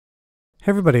Hey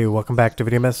everybody, welcome back to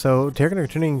BigPEmu. So today we're going to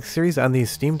be continuing series on the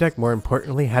Steam Deck, more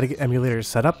importantly how to get emulators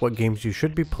set up, what games you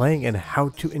should be playing, and how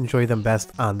to enjoy them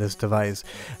best on this device.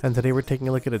 And today we're taking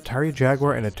a look at Atari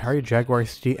Jaguar and Atari Jaguar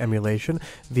CD emulation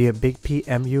via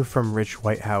BigPEmu from Rich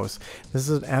Whitehouse. This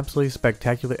is an absolutely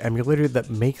spectacular emulator that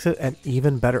makes it an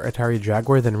even better Atari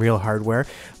Jaguar than real hardware,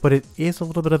 but it is a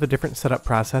little bit of a different setup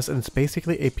process, and it's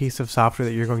basically a piece of software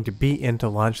that you're going to be in to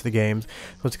launch the games,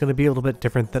 so it's going to be a little bit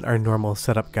different than our normal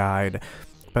setup guide.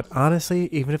 But honestly,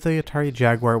 even if the Atari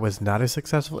Jaguar was not as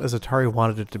successful as Atari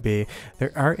wanted it to be,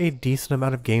 there are a decent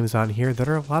amount of games on here that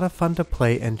are a lot of fun to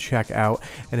play and check out,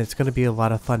 and it's going to be a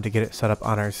lot of fun to get it set up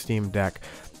on our Steam Deck.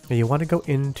 Now you want to go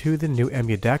into the new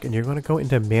EmuDeck, and you're going to go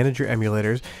into Manage Your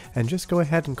Emulators, and just go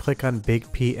ahead and click on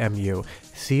BigPEmu.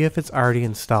 See if it's already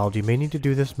installed. You may need to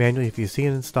do this manually. If you see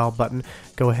an install button,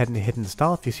 go ahead and hit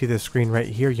install. If you see this screen right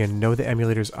here, you know the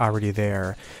emulator's already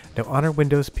there. Now on our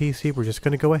Windows PC, we're just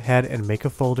going to go ahead and make a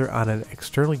folder on an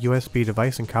external USB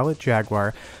device and call it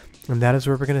Jaguar, and that is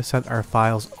where we're going to send our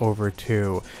files over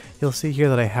to. You'll see here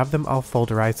that I have them all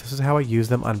folderized. This is how I use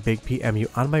them on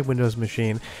BigPEmu on my Windows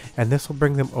machine, and this will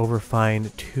bring them over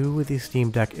fine to the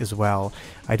Steam Deck as well.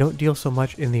 I don't deal so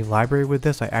much in the library with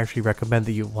this. I actually recommend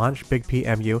that you launch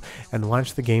BigPEmu and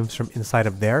launch the games from inside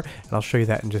of there, and I'll show you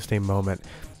that in just a moment.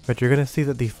 But you're going to see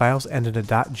that the files end in a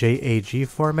 .jag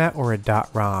format or a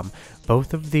 .rom.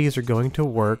 Both of these are going to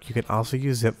work. You can also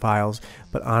use zip files,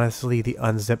 but honestly the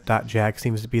unzipped .jag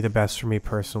seems to be the best for me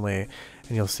personally.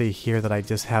 And you'll see here that I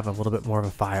just have a little bit more of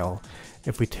a file.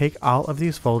 If we take all of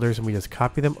these folders and we just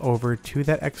copy them over to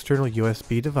that external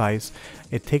USB device,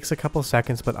 it takes a couple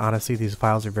seconds, but honestly these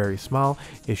files are very small.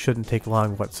 It shouldn't take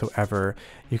long whatsoever.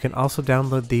 You can also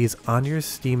download these on your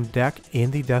Steam Deck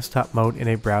in the desktop mode in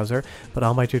a browser, but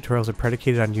all my tutorials are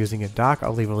predicated on using a dock.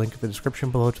 I'll leave a link in the description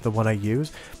below to the one I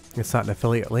use. It's not an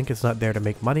affiliate link, it's not there to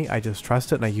make money, I just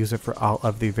trust it and I use it for all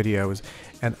of the videos.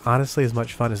 And honestly, as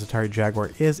much fun as Atari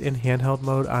Jaguar is in handheld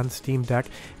mode on Steam Deck,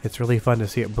 it's really fun to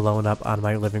see it blown up on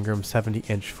my living room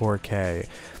 70-inch 4K.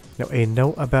 Now a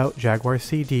note about Jaguar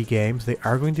CD games, they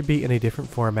are going to be in a different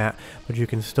format, but you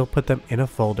can still put them in a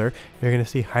folder. You're going to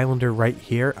see Highlander right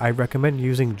here. I recommend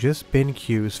using just bin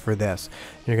queues for this.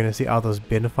 You're going to see all those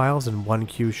bin files in one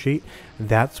queue sheet.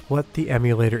 That's what the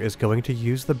emulator is going to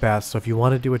use the best, so if you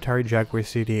want to do Atari Jaguar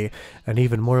CD, an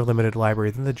even more limited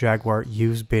library than the Jaguar,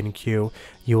 use bin queue.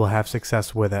 You will have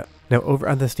success with it. Now over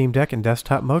on the Steam Deck in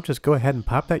desktop mode, just go ahead and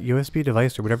pop that USB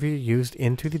device or whatever you used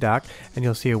into the dock, and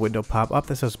you'll see a window pop up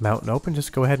that says Mount and Open.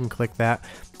 Just go ahead and click that.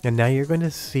 And now you're going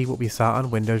to see what we saw on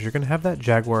Windows. You're going to have that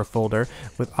Jaguar folder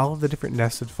with all of the different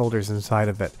nested folders inside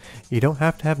of it. You don't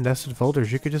have to have nested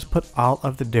folders. You could just put all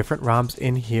of the different ROMs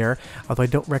in here, although I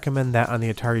don't recommend that on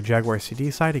the Atari Jaguar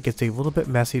CD side. It gets a little bit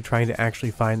messy trying to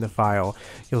actually find the file.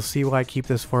 You'll see why I keep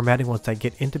this formatting once I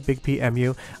get into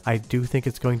BigPEmu. I do think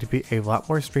it's going to be a lot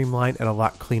more streamlined and a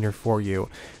lot cleaner for you.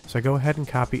 So go ahead and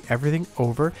copy everything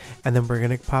over, and then we're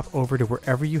going to pop over to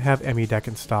wherever you have EmuDeck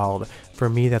installed. For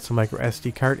me, that's a micro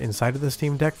SD card inside of the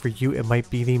Steam Deck. For you, it might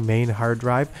be the main hard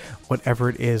drive. Whatever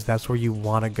it is, that's where you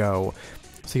want to go.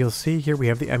 So you'll see here we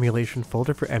have the emulation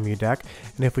folder for EmuDeck,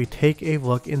 and if we take a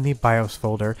look in the BIOS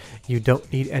folder, you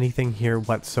don't need anything here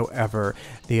whatsoever.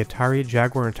 The Atari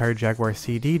Jaguar and Atari Jaguar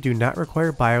CD do not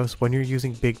require BIOS when you're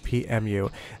using BigPEmu.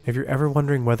 If you're ever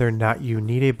wondering whether or not you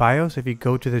need a BIOS, if you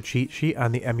go to the cheat sheet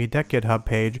on the EmuDeck GitHub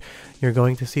page, you're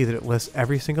going to see that it lists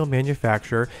every single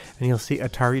manufacturer, and you'll see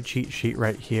Atari cheat sheet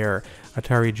right here.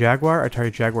 Atari Jaguar,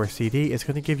 Atari Jaguar CD, it's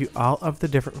going to give you all of the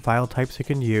different file types you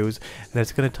can use, and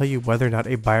it's going to tell you whether or not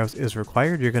a BIOS is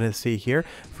required. You're going to see here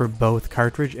for both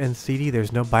cartridge and CD,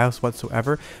 there's no BIOS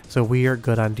whatsoever, so we are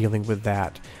good on dealing with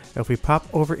that. Now if we pop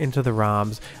over into the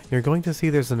ROMs, you're going to see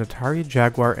there's an Atari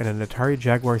Jaguar and an Atari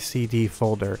Jaguar CD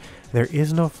folder. There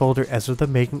is no folder as of the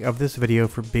making of this video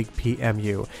for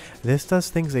BigPEmu. This does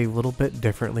things a little bit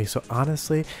differently, so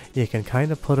honestly, you can kind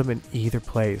of put them in either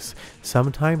place.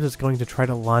 Sometimes it's going to try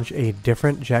to launch a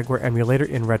different Jaguar emulator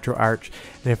in RetroArch,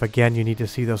 and if again you need to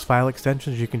see those file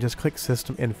extensions, you can just click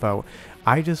System Info.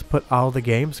 I just put all the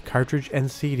games, cartridge and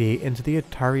CD, into the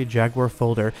Atari Jaguar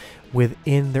folder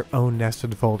within their own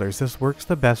nested folders. This works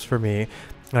the best for me,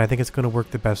 and I think it's going to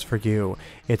work the best for you.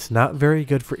 It's not very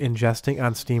good for ingesting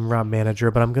on Steam ROM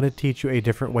Manager, but I'm going to teach you a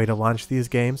different way to launch these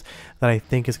games that I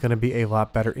think is going to be a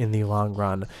lot better in the long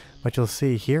run. But you'll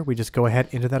see here, we just go ahead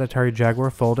into that Atari Jaguar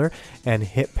folder and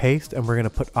hit paste, and we're going to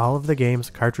put all of the games,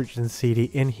 cartridge and CD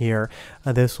in here.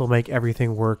 This will make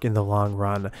everything work in the long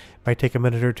run. Might take a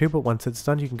minute or two, but once it's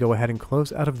done, you can go ahead and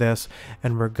close out of this,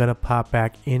 and we're going to pop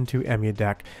back into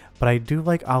EmuDeck. But I do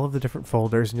like all of the different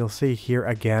folders, and you'll see here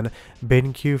again,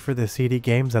 BigPEmu for the CD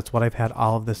games. That's what I've had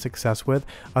all of the success with.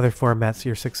 Other formats,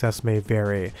 your success may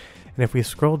vary. And if we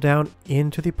scroll down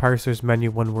into the parsers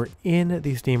menu when we're in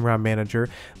the Steam ROM Manager,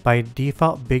 by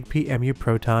default BigPEmu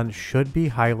Proton should be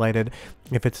highlighted.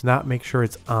 If it's not, make sure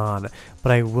it's on.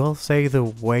 But I will say the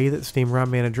way that Steam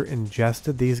ROM Manager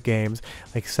ingested these games,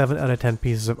 like 7 out of 10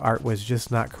 pieces of art, was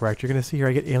just not correct. You're going to see here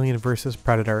I get Alien vs.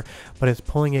 Predator, but it's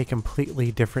pulling a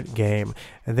completely different game.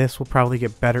 And this will probably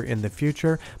get better in the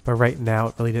future, but right now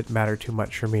it really didn't matter too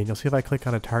much for me. And you'll see if I click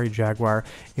on Atari Jaguar,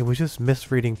 it was just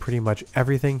misreading pretty much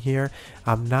everything here.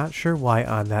 I'm not sure why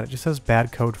on that. It just says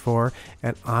bad code 4,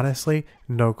 and honestly,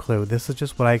 no clue. This is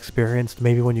just what I experienced.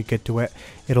 Maybe when you get to it,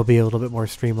 it'll be a little bit more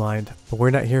streamlined. But we're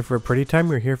not here for a pretty time,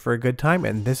 we're here for a good time,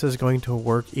 and this is going to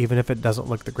work even if it doesn't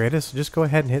look the greatest. So just go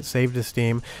ahead and hit save to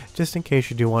Steam, just in case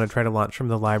you do want to try to launch from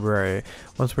the library.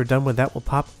 Once we're done with that, we'll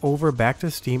pop over back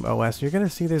to Steam OS. You're going to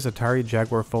see there's Atari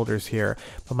Jaguar folders here,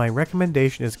 but my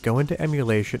recommendation is go into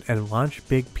Emulation and launch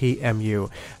BigPEmu.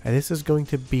 And this is going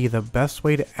to be the best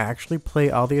way to actually play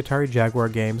all the Atari Jaguar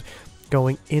games,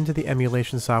 going into the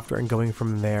emulation software and going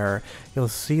from there. You'll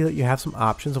see that you have some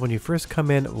options. When you first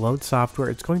come in, load software,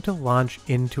 it's going to launch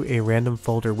into a random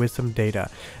folder with some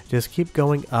data. Just keep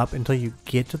going up until you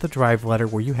get to the drive letter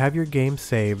where you have your game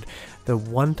saved. The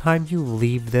one time you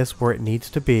leave this where it needs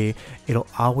to be, it'll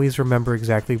always remember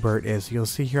exactly where it is. You'll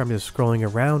see here I'm just scrolling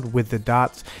around with the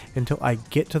dots until I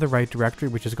get to the right directory,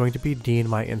 which is going to be D in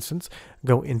my instance.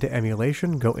 Go into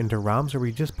Emulation, go into ROMs, where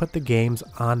we just put the games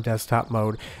on desktop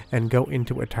mode, and go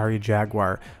into Atari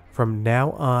Jaguar. From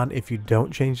now on, if you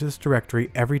don't change this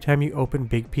directory, every time you open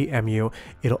BigPEmu,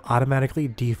 it'll automatically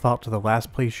default to the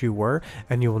last place you were,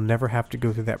 and you will never have to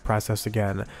go through that process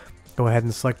again. Go ahead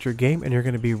and select your game, and you're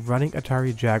going to be running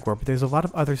Atari Jaguar, but there's a lot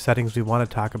of other settings we want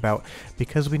to talk about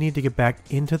because we need to get back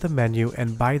into the menu,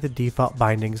 and by the default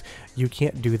bindings, you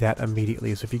can't do that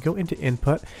immediately. So if you go into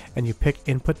Input and you pick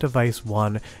Input Device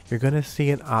 1, you're going to see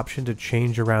an option to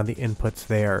change around the inputs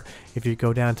there. If you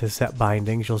go down to Set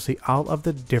Bindings, you'll see all of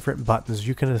the different buttons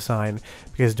you can assign,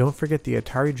 because don't forget the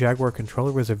Atari Jaguar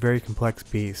controller was a very complex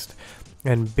beast.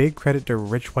 And big credit to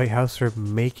Rich Whitehouse for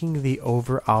making the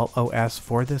overall OS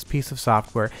for this piece of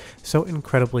software so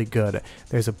incredibly good.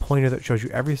 There's a pointer that shows you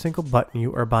every single button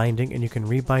you are binding, and you can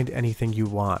rebind anything you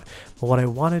want. But what I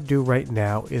want to do right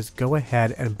now is go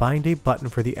ahead and bind a button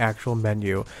for the actual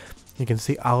menu. You can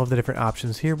see all of the different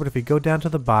options here, but if you go down to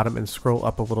the bottom and scroll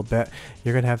up a little bit,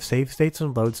 you're going to have save states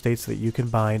and load states that you can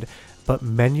bind. But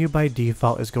menu by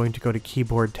default is going to go to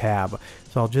keyboard tab.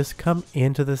 So I'll just come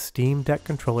into the Steam Deck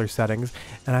controller settings,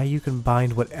 and you can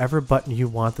bind whatever button you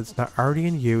want that's not already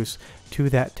in use to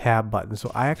that tab button.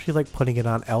 So I actually like putting it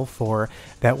on L4.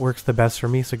 That works the best for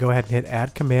me. So go ahead and hit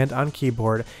add command on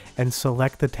keyboard and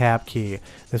select the tab key.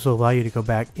 This will allow you to go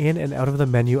back in and out of the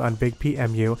menu on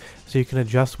BigPEmu, so you can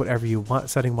adjust whatever you want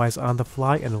setting wise on the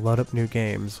fly and load up new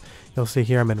games. You'll see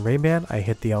here I'm in Rayman. I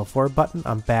hit the L4 button,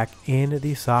 I'm back in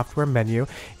the software menu.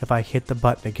 If I hit the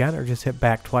button again or just hit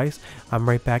back twice, I'm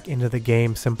right back into the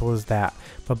game, simple as that.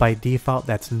 But by default,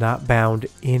 that's not bound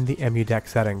in the EmuDeck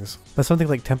settings. But something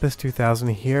like Tempest 2000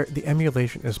 here, the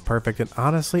emulation is perfect, and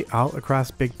honestly, all across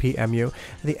BigPEmu,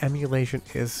 the emulation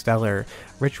is stellar.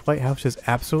 Rich Whitehouse has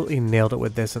absolutely nailed it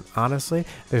with this, and honestly,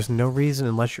 there's no reason,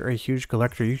 unless you're a huge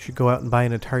collector, you should go out and buy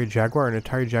an Atari Jaguar or an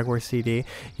Atari Jaguar CD.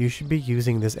 You should be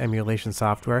using this emulation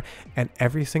software, and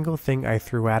every single thing I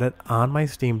threw at it on my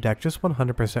Steam Deck just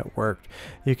 100% worked.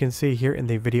 You can see here in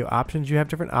the video options, you have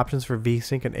different options for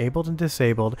VSync enabled and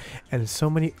disabled, and so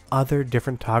many other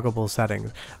different toggleable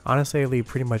settings. Honestly, I leave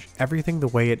pretty much everything the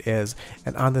way it is,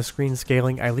 and on the screen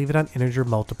scaling, I leave it on integer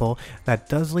multiple. That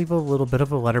does leave a little bit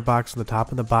of a letterbox on the top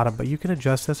and the bottom, but you can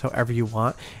adjust this however you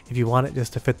want. If you want it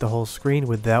just to fit the whole screen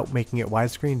without making it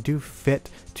widescreen, do fit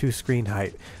to screen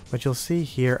height. But you'll see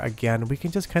here again, we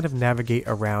can just kind of navigate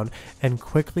around and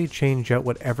quickly change out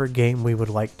whatever game we would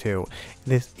like to.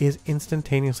 This is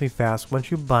instantaneously fast.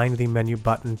 Once you bind the menu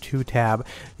button to tab,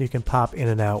 you can pop in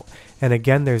and out. And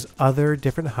again, there's other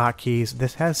different hotkeys.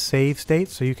 This has save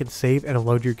states, so you can save and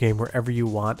load your game wherever you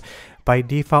want. By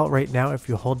default right now, if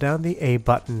you hold down the A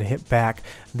button and hit back,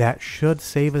 that should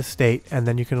save a state, and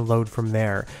then you can load from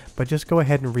there. But just go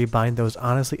ahead and rebind those.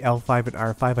 Honestly, L5 and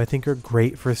R5 I think are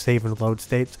great for save and load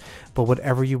states, but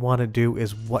whatever you want to do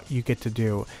is what you get to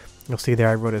do. You'll see there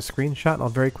I wrote a screenshot, and I'll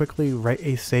very quickly write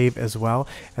a save as well,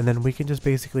 and then we can just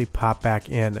basically pop back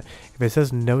in. If it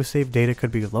says no save data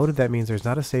could be loaded, that means there's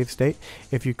not a save state.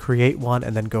 If you create one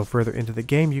and then go further into the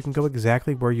game, you can go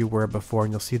exactly where you were before,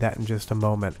 and you'll see that in just a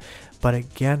moment. But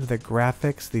again, the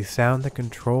graphics, the sound, the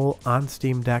control on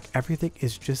Steam Deck, everything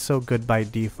is just so good by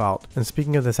default. And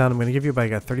speaking of the sound, I'm going to give you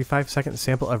like a 35-second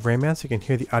sample of Rayman so you can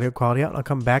hear the audio quality out, and I'll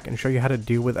come back and show you how to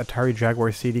do with Atari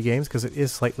Jaguar CD games because it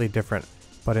is slightly different.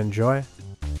 But enjoy.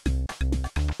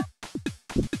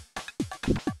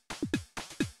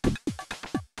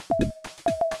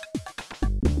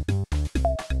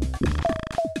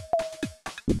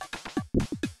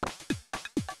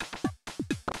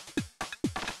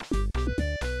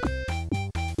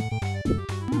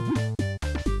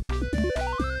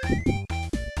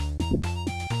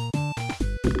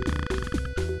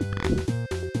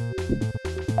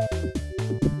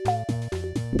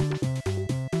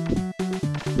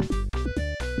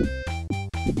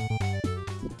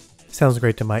 Sounds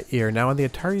great to my ear. Now on the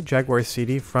Atari Jaguar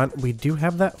CD front, we do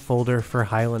have that folder for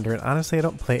Highlander, and honestly I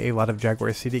don't play a lot of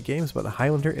Jaguar CD games, but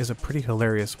Highlander is a pretty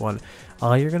hilarious one.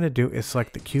 All you're going to do is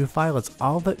select the Q file. It's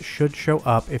all that should show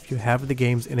up if you have the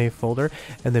games in a folder,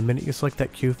 and the minute you select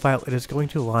that Q file, it is going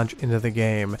to launch into the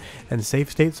game. And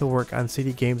save states will work on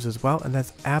CD games as well, and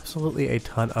that's absolutely a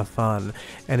ton of fun.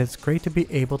 And it's great to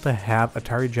be able to have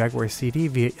Atari Jaguar CD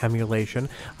via emulation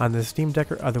on the Steam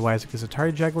Deck or otherwise, because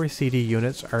Atari Jaguar CD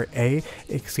units are A,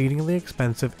 exceedingly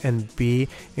expensive, and B,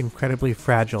 incredibly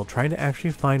fragile. Trying to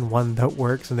actually find one that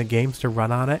works and the games to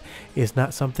run on it is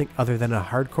not something other than a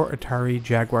hardcore Atari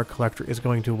Jaguar collector is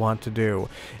going to want to do.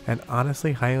 And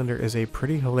honestly, Highlander is a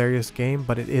pretty hilarious game,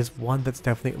 but it is one that's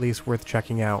definitely at least worth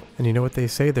checking out. And you know what they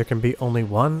say, there can be only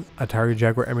one Atari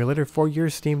Jaguar emulator for your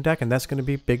Steam Deck, and that's going to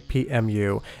be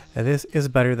BigPEmu. And this is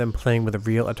better than playing with a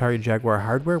real Atari Jaguar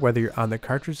hardware, whether you're on the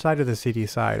cartridge side or the CD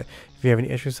side. If you have any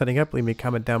issues setting up, leave me a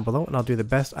comment down below and I'll do the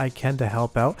best I can to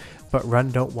help out. But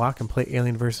run, don't walk, and play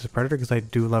Alien vs Predator because I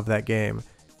do love that game.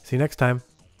 See you next time.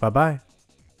 Bye bye.